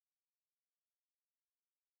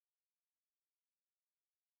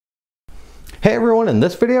Hey everyone, in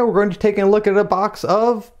this video we're going to take a look at a box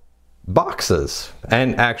of boxes.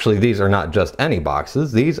 And actually these are not just any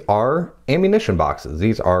boxes, these are ammunition boxes.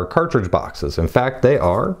 These are cartridge boxes. In fact they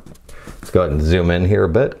are, let's go ahead and zoom in here a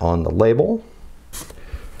bit on the label.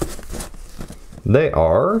 They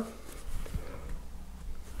are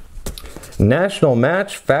National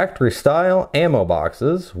Match Factory Style Ammo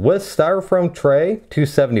Boxes with Styrofoam tray,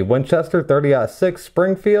 270 Winchester, 30-06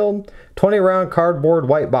 Springfield, 20 round cardboard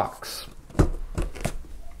white box.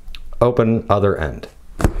 Open other end.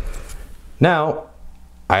 Now,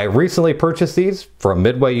 I recently purchased these from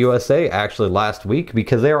MidwayUSA actually last week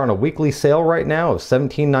because they are on a weekly sale right now of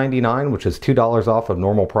 $17.99, which is $2 off of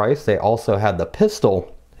normal price. They also had the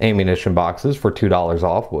pistol ammunition boxes for $2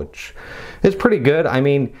 off, which is pretty good. I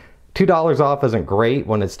mean, $2 off isn't great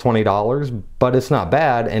when it's $20, but it's not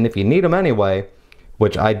bad. And if you need them anyway,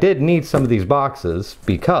 which I did need some of these boxes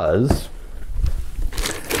because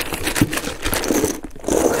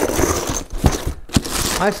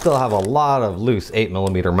I still have a lot of loose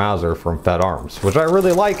 8mm Mauser from Fed Arms, which I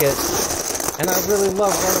really like it, and I really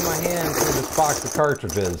love running my hand through this box of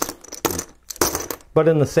cartridges. But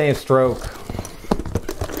in the same stroke,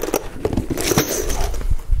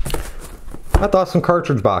 I thought some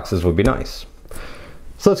cartridge boxes would be nice.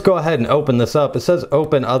 So let's go ahead and open this up. It says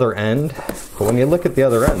open other end, but when you look at the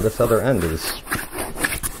other end, this other end is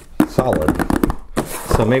solid.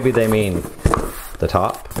 So maybe they mean the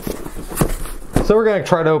top. So we're going to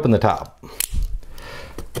try to open the top.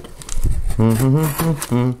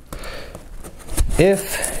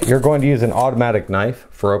 If you're going to use an automatic knife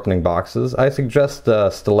for opening boxes, I suggest the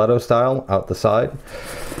stiletto style out the side.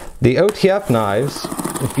 The OTF knives,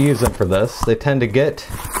 if you use them for this, they tend to get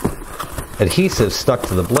adhesive stuck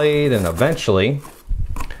to the blade, and eventually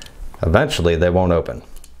they won't open.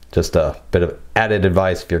 Just a bit of added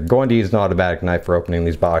advice: if you're going to use an automatic knife for opening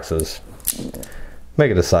these boxes,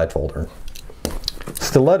 make it a side folder.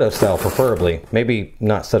 Stiletto style preferably, maybe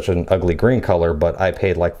not such an ugly green color, but I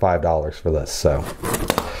paid like $5 for this, so.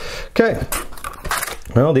 Okay,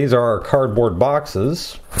 well, these are our cardboard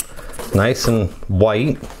boxes. Nice and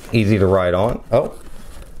white, easy to write on. Oh,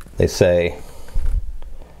 they say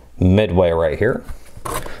Midway right here.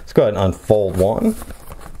 Let's go ahead and unfold one.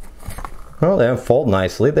 Well, they unfold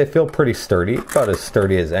nicely. They feel pretty sturdy, about as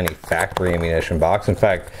sturdy as any factory ammunition box. In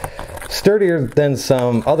fact, sturdier than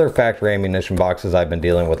some other factory ammunition boxes I've been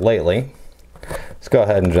dealing with lately. Let's go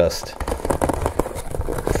ahead and just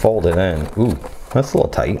fold it in. Ooh, that's a little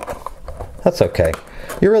tight. That's okay.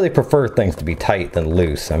 You really prefer things to be tight than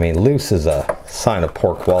loose. I mean, loose is a sign of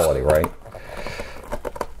poor quality, right?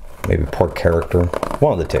 Maybe poor character.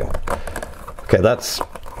 One of the two. Okay, that's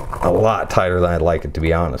a lot tighter than I'd like it to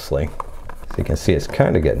be, honestly. So you can see it's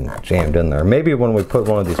kind of getting jammed in there. Maybe when we put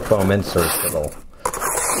one of these foam inserts, it'll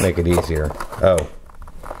make it easier. Oh.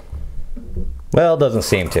 Well, it doesn't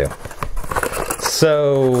seem to.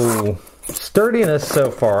 So, sturdiness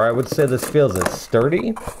so far, I would say this feels as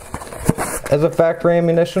sturdy as a factory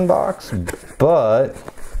ammunition box, but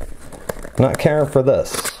not caring for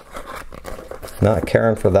this. Not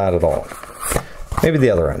caring for that at all. Maybe the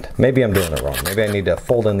other end. Maybe I'm doing it wrong. Maybe I need to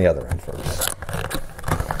fold in the other end first.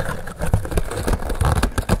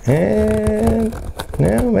 And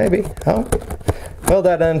no, maybe. Oh, well,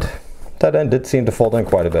 that end did seem to fold in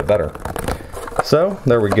quite a bit better. So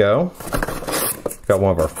there we go. Got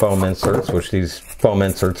one of our foam inserts, which these foam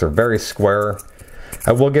inserts are very square.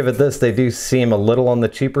 I will give it this, they do seem a little on the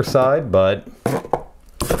cheaper side, but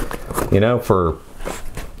you know, for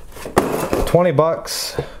 20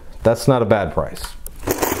 bucks, that's not a bad price.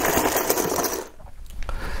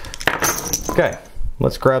 Okay,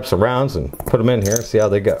 let's grab some rounds and put them in here and see how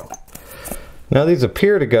they go. Now these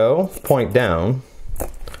appear to go point down,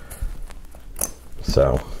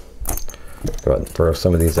 so go ahead and throw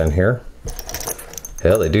some of these in here.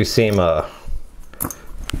 Yeah, they do seem not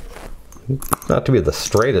to be the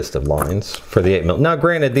straightest of lines for the 8mm. Now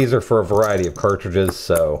granted, these are for a variety of cartridges,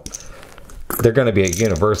 so they're going to be a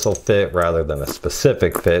universal fit rather than a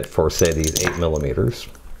specific fit for, say, these 8mm.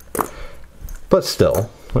 But still,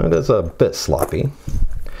 it is a bit sloppy.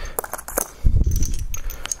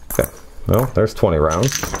 Okay, well, there's 20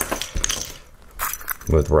 rounds.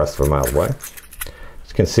 Move the rest of them out of the way. As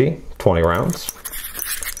you can see, 20 rounds.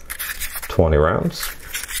 20 rounds.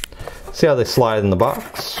 See how they slide in the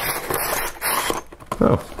box?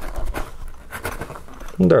 Oh,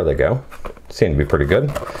 there they go. Seem to be pretty good.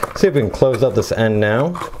 See if we can close up this end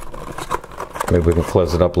now. Maybe we can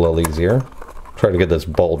close it up a little easier. Try to get this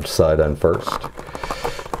bulged side end first.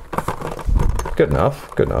 Good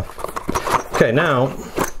enough, good enough. Okay, now,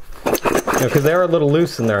 because they are a little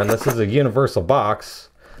loose in there, and this is a universal box,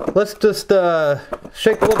 let's just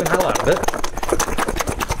shake the living hell out of it.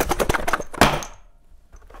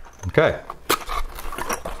 Okay.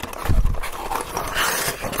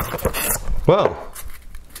 Well,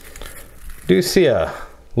 do see a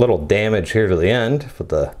little damage here to the end with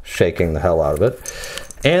the shaking the hell out of it.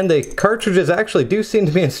 And the cartridges actually do seem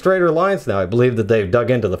to be in straighter lines now. I believe that they've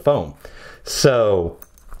dug into the foam. So,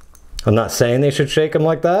 I'm not saying they should shake them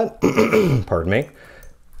like that. Pardon me.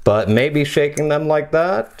 But maybe shaking them like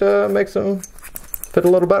that makes them fit a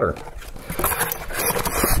little better.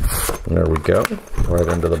 There we go. Right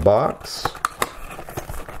into the box.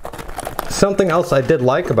 Something else I did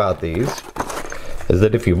like about these is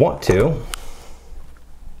that if you want to,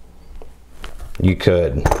 you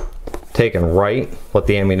could take and write what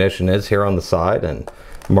the ammunition is here on the side and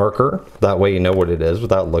marker. That way you know what it is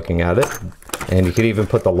without looking at it. And you could even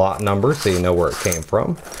put the lot number so you know where it came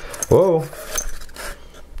from. Whoa.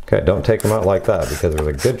 Okay, don't take them out like that because there's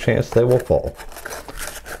a good chance they will fall.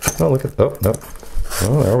 Oh, look at, oh, no.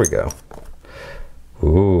 Oh, there we go.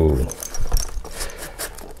 Ooh.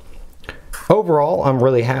 Overall, I'm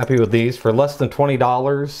really happy with these for less than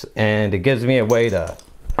 $20, and it gives me a way to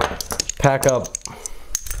pack up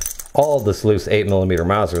all this loose 8mm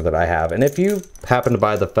Mauser that I have. And if you happen to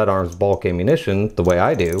buy the Fed Arms bulk ammunition the way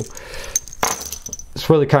I do, it's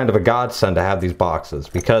really kind of a godsend to have these boxes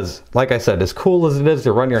because, like I said, as cool as it is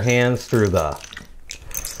to run your hands through the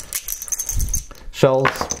shells,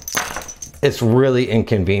 it's really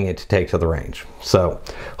inconvenient to take to the range. So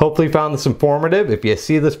hopefully you found this informative. If you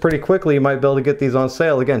see this pretty quickly, you might be able to get these on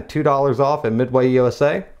sale. Again, $2 off at Midway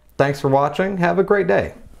USA. Thanks for watching. Have a great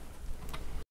day.